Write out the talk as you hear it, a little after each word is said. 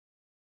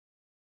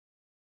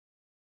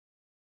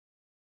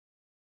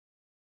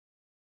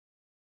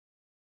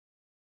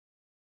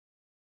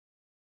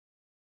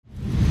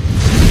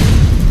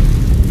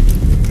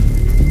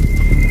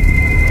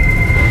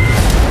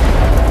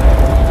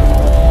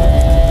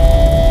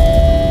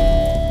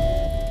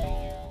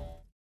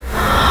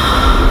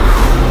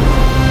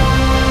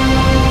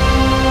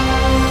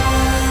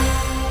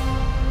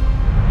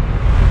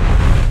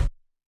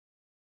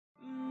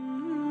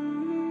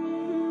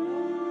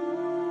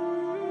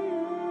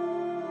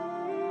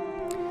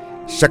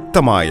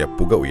ശക്തമായ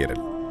പുക ഉയരൽ.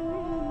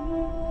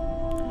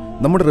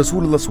 നമ്മുടെ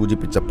റസൂലുള്ള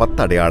സൂചിപ്പിച്ച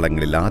 10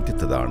 അടയാളങ്ങളിൽ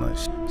ആദ്യത്തേതാണ്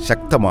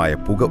ശക്തമായ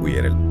പുക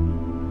ഉയരൽ.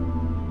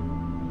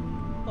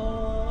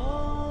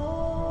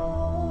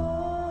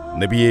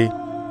 നബിയെ,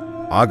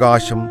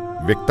 ആകാശം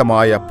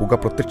വ്യക്തമായ പുക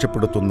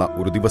പ്രത്യക്ഷപ്പെടുത്തുന്ന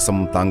ഒരു ദിവസം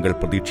താങ്കൾ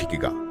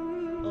പ്രതീക്ഷിക്കുക.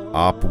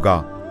 ആ പുക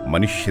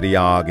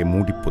മനുഷ്യരെയാകെ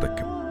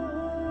മൂടിപ്പുതയ്ക്കും.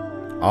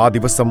 ആ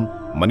ദിവസം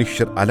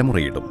മനുഷ്യർ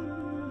അലമുറയിടും,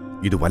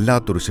 ഇത്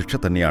വല്ലാത്തൊരു ശിക്ഷ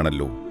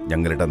തന്നെയാണല്ലോ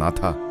ഞങ്ങളുടെ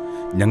നാഥ,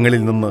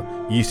 ഞങ്ങളിൽ നിന്ന്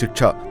ഈ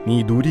ശിക്ഷ നീ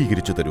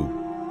ദൂരീകരിച്ചു തരൂ,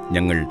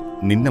 ഞങ്ങൾ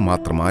നിന്നെ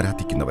മാത്രം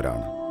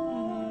ആരാധിക്കുന്നവരാണ്.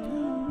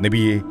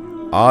 നബിയെ,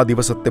 ആ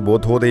ദിവസത്തെ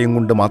ബോധോദയം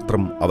കൊണ്ട്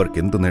മാത്രം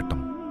അവർക്കെന്ത് നേട്ടം?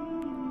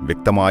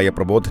 വ്യക്തമായ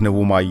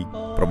പ്രബോധനവുമായി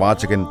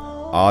പ്രവാചകൻ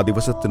ആ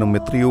ദിവസത്തിനും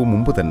എത്രയോ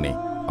മുമ്പ് തന്നെ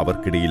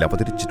അവർക്കിടയിൽ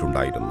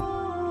അവതരിച്ചിട്ടുണ്ടായിരുന്നു.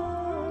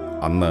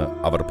 അന്ന്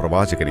അവർ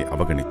പ്രവാചകനെ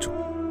അവഗണിച്ചു.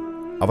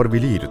 അവർ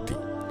വിലയിരുത്തി,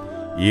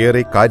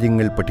 ഏറെ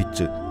കാര്യങ്ങൾ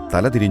പഠിച്ച്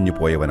തലതിരിഞ്ഞു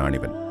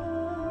പോയവനാണിവൻ.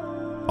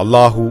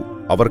 അല്ലാഹു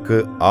അവർക്ക്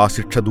ആ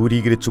ശിക്ഷ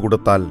ദൂരീകരിച്ചു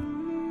കൊടുത്താൽ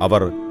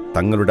അവർ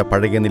തങ്ങളുടെ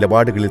പഴയ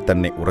നിലപാടുകളിൽ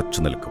തന്നെ ഉറച്ചു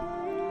നിൽക്കും.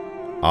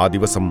 ആ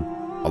ദിവസം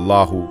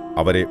അല്ലാഹു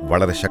അവരെ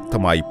വളരെ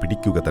ശക്തമായി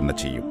പിടിക്കുക തന്നെ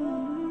ചെയ്യും.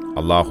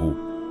 അല്ലാഹു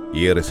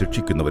ഏറെ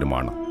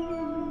ശിക്ഷിക്കുന്നവരുമാണ്.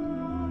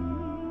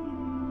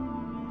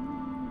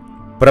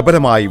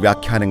 പ്രബലമായ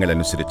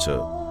വ്യാഖ്യാനങ്ങളനുസരിച്ച്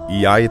ഈ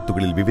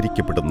ആയത്തുകളിൽ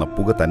വിവരിക്കപ്പെടുന്ന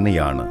പുക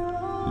തന്നെയാണ്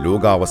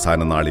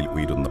ലോകാവസാന നാളിൽ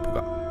ഉയരുന്ന പുക.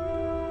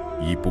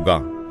 ഈ പുക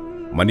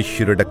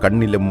മനുഷ്യരുടെ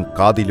കണ്ണിലും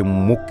കാതിലും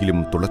മൂക്കിലും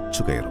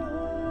തുളച്ചു കയറും.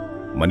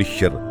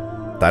 മനുഷ്യർ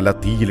തല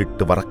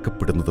തീയിലിട്ട്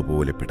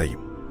വറക്കപ്പെടുന്നതുപോലെ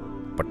പിടയും.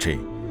 പക്ഷേ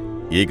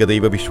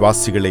ഏകദൈവ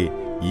വിശ്വാസികളെ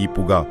ഈ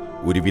പുക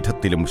ഒരു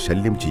വിധത്തിലും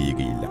ശല്യം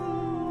ചെയ്യുകയില്ല.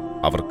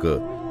 അവർക്ക്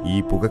ഈ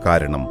പുക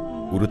കാരണം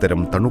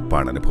ഒരുതരം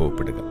തണുപ്പാണ്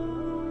അനുഭവപ്പെടുക.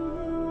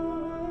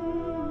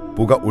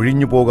 പുക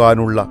ഒഴിഞ്ഞു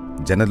പോകാനുള്ള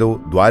ജനലോ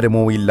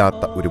ദ്വാരമോ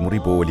ഇല്ലാത്ത ഒരു മുറി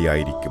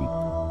പോലെയായിരിക്കും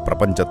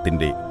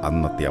പ്രപഞ്ചത്തിൻ്റെ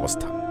അന്നത്തെ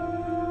അവസ്ഥ.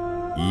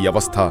 ഈ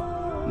അവസ്ഥ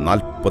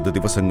 40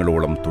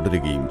 ദിവസങ്ങളോളം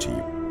തുടരുകയും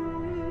ചെയ്യും.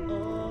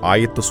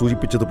 ആയത്ത്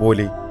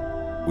സൂചിപ്പിച്ചതുപോലെ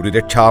ഒരു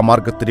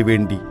രക്ഷാമാർഗത്തിനു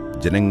വേണ്ടി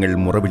ജനങ്ങൾ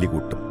മുറവിളി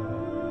കൂട്ടും.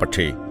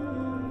 പക്ഷേ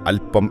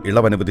അല്പം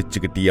ഇളവനുവദിച്ചു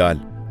കിട്ടിയാൽ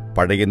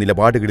പഴയ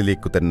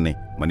നിലപാടുകളിലേക്കു തന്നെ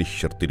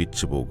മനുഷ്യർ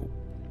തിരിച്ചു പോകും.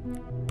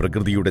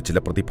 പ്രകൃതിയുടെ ചില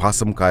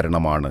പ്രതിഭാസം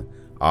കാരണമാണ്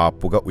ആ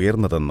പുക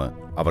ഉയർന്നതെന്ന്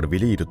അവർ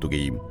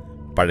വിലയിരുത്തുകയും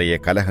പഴയ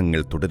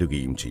കലഹങ്ങൾ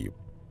തുടരുകയും ചെയ്യും.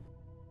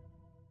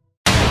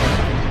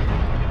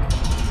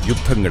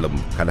 യുദ്ധങ്ങളും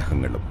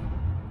കലഹങ്ങളും.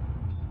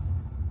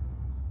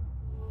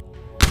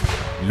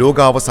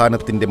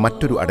 ലോകാവസാനത്തിൻ്റെ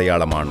മറ്റൊരു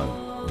അടയാളമാണ്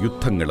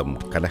യുദ്ധങ്ങളും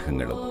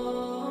കലഹങ്ങളും.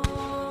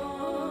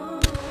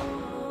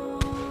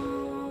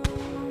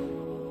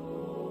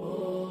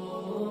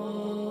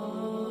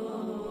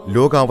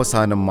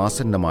 ലോകാവസാനം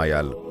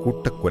ആസന്നമായാൽ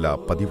കൂട്ടക്കൊല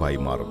പതിവായി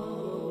മാറും.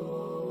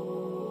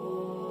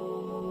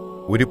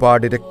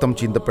 ഒരുപാട് രക്തം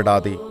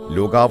ചിന്തപ്പെടാതെ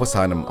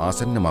ലോകാവസാനം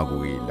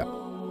ആസന്നമാകുകയില്ല.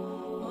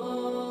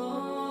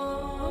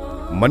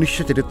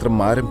 മനുഷ്യചരിത്രം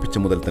ആരംഭിച്ച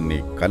മുതൽ തന്നെ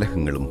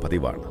കലഹങ്ങളും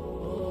പതിവാണ്.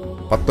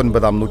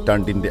 19-ാം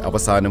നൂറ്റാണ്ടിൻ്റെ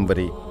അവസാനം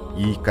വരെ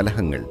ഈ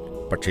കലഹങ്ങൾ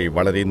പക്ഷേ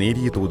വളരെ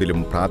നേരിയ തോതിലും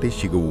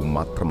പ്രാദേശികവും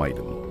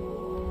മാത്രമായിരുന്നു.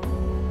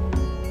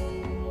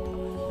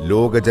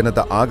 ലോകജനത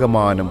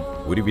ആകമാനം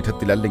ഒരു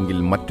വിധത്തിലല്ലെങ്കിൽ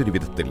മറ്റൊരു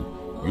വിധത്തിൽ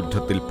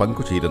യുദ്ധത്തിൽ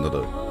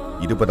പങ്കുചേരുന്നത്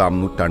 20-ാം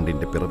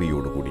നൂറ്റാണ്ടിൻ്റെ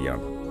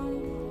പിറവിയോടുകൂടിയാണ്.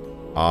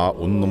 ആ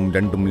 1ഉം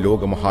 2ഉം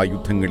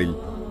ലോകമഹായുദ്ധങ്ങളിൽ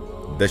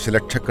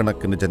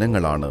ദശലക്ഷക്കണക്കിന്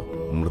ജനങ്ങളാണ്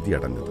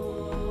മൃതിയടഞ്ഞത്.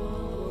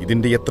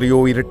 ഇതിൻ്റെ എത്രയോ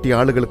ഇരട്ടി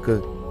ആളുകൾക്ക്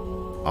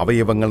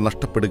അവയവങ്ങൾ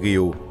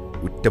നഷ്ടപ്പെടുകയോ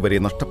ഉറ്റവരെ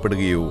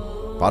നഷ്ടപ്പെടുകയോ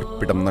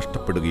പാർപ്പിടം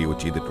നഷ്ടപ്പെടുകയോ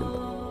ചെയ്തിട്ടുണ്ട്.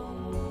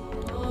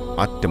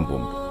 ആറ്റം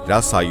ബോംബ്,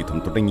 രാസായുധം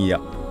തുടങ്ങിയ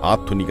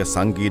ആധുനിക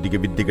സാങ്കേതിക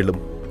വിദ്യകളും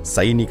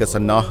സൈനിക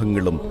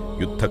സന്നാഹങ്ങളും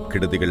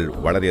യുദ്ധക്കെടുതികൾ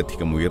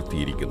വളരെയധികം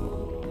ഉയർത്തിയിരിക്കുന്നു.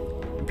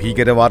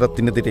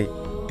 ഭീകരവാദത്തിനെതിരെ,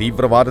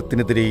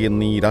 തീവ്രവാദത്തിനെതിരെ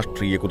എന്നീ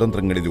രാഷ്ട്രീയ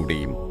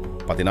കുതന്ത്രങ്ങളിലൂടെയും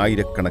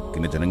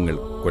 10,000-കണക്കിന് ജനങ്ങൾ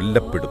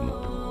കൊല്ലപ്പെടുന്നു.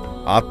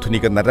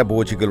 ആധുനിക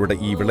നരഭോജികളുടെ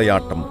ഈ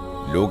വിളയാട്ടം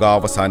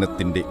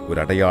ലോകാവസാനത്തിൻ്റെ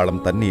ഒരടയാളം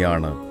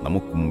തന്നെയാണ്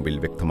നമുക്ക് മുമ്പിൽ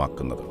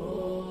വ്യക്തമാക്കുന്നത്.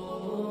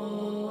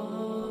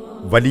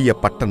 വലിയ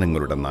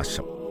പട്ടണങ്ങളുടെ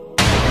നാശം.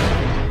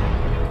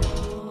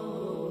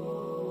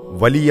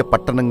 വലിയ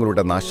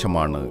പട്ടണങ്ങളുടെ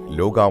നാശമാണ്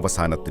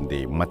ലോകാവസാനത്തിൻ്റെ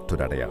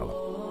മറ്റൊരടയാളം.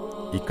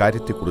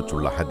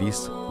 ഇക്കാര്യത്തെക്കുറിച്ചുള്ള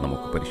ഹദീസ്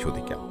നമുക്ക്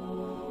പരിശോധിക്കാം.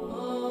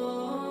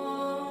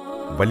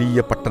 വലിയ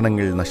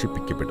പട്ടണങ്ങൾ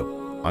നശിപ്പിക്കപ്പെടും.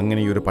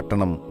 അങ്ങനെയൊരു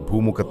പട്ടണം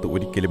ഭൂമുഖത്ത്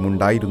ഒരിക്കലും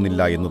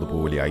ഉണ്ടായിരുന്നില്ല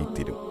എന്നതുപോലെ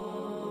ആയിത്തീരും.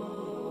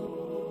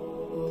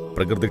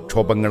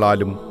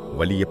 പ്രകൃതിക്ഷോഭങ്ങളാലും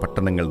വലിയ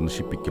പട്ടണങ്ങൾ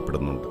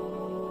നശിപ്പിക്കപ്പെടുന്നുണ്ട്.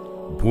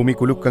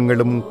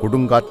 ഭൂമികുലുക്കങ്ങളും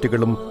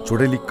കൊടുങ്കാറ്റുകളും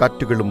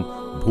ചുഴലിക്കാറ്റുകളും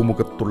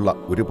ഭൂമുഖത്തുള്ള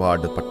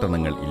ഒരുപാട്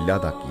പട്ടണങ്ങൾ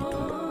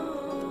ഇല്ലാതാക്കിയിട്ടുണ്ട്.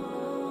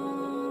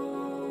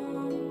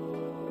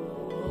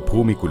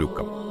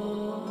 ഭൂമികുലുക്കം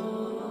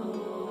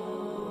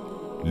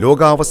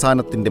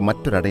ലോകാവസാനത്തിൻ്റെ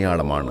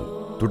മറ്റൊരടയാളമാണ്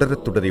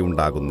തുടരെ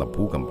ഉണ്ടാകുന്ന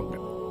ഭൂകമ്പങ്ങൾ.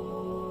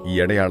 ഈ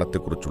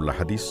അടയാളത്തെക്കുറിച്ചുള്ള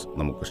ഹദീസ്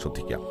നമുക്ക്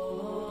ശ്രദ്ധിക്കാം.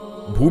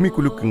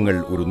 ഭൂമികുലുക്കങ്ങൾ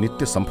ഒരു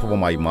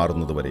നിത്യസംഭവമായി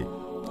മാറുന്നതുവരെ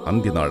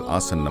അന്ത്യനാൾ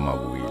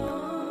ആസന്നമാവുകയില്ല.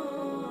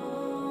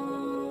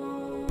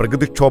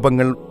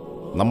 പ്രകൃതിക്ഷോഭങ്ങൾ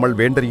നമ്മൾ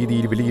വേണ്ട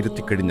രീതിയിൽ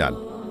വിലയിരുത്തിക്കഴിഞ്ഞാൽ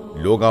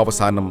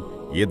ലോകാവസാനം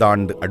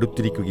ഏതാണ്ട്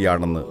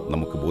അടുത്തിരിക്കുകയാണെന്ന്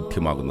നമുക്ക്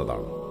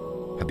ബോധ്യമാകുന്നതാണ്.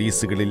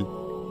 ഹദീസുകളിൽ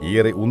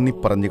ഏറെ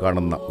ഊന്നിപ്പറഞ്ഞു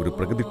കാണുന്ന ഒരു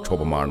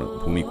പ്രകൃതിക്ഷോഭമാണ്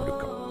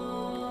ഭൂമികുലുക്കം.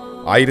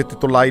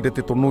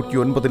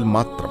 1999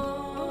 മാത്രം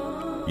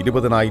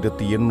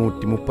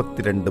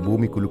 20,832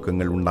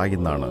 ഭൂമികുലുക്കങ്ങൾ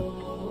ഉണ്ടായെന്നാണ്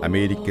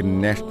അമേരിക്കൻ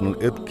നാഷണൽ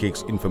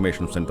എർത്ത്ക്വേക്സ്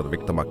ഇൻഫർമേഷൻ സെന്റർ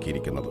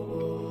വ്യക്തമാക്കിയിരിക്കുന്നത്.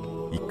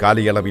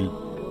 ഇക്കാലയളവിൽ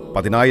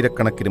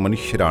 10,000-കണക്കിന്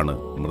മനുഷ്യരാണ്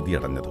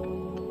മൃതിയടഞ്ഞത്.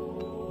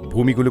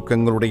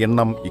 ഭൂമികുലുക്കങ്ങളുടെ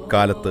എണ്ണം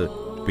ഇക്കാലത്ത്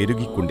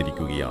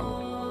പെരുകിക്കൊണ്ടിരിക്കുകയാണ്.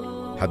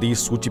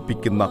 ഹദീസ്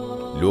സൂചിപ്പിക്കുന്ന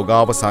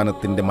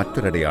ലോകാവസാനത്തിൻ്റെ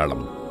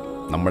മറ്റൊരടയാളം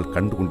നമ്മൾ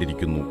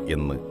കണ്ടുകൊണ്ടിരിക്കുന്നു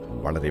എന്ന്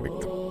വളരെ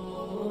വ്യക്തം.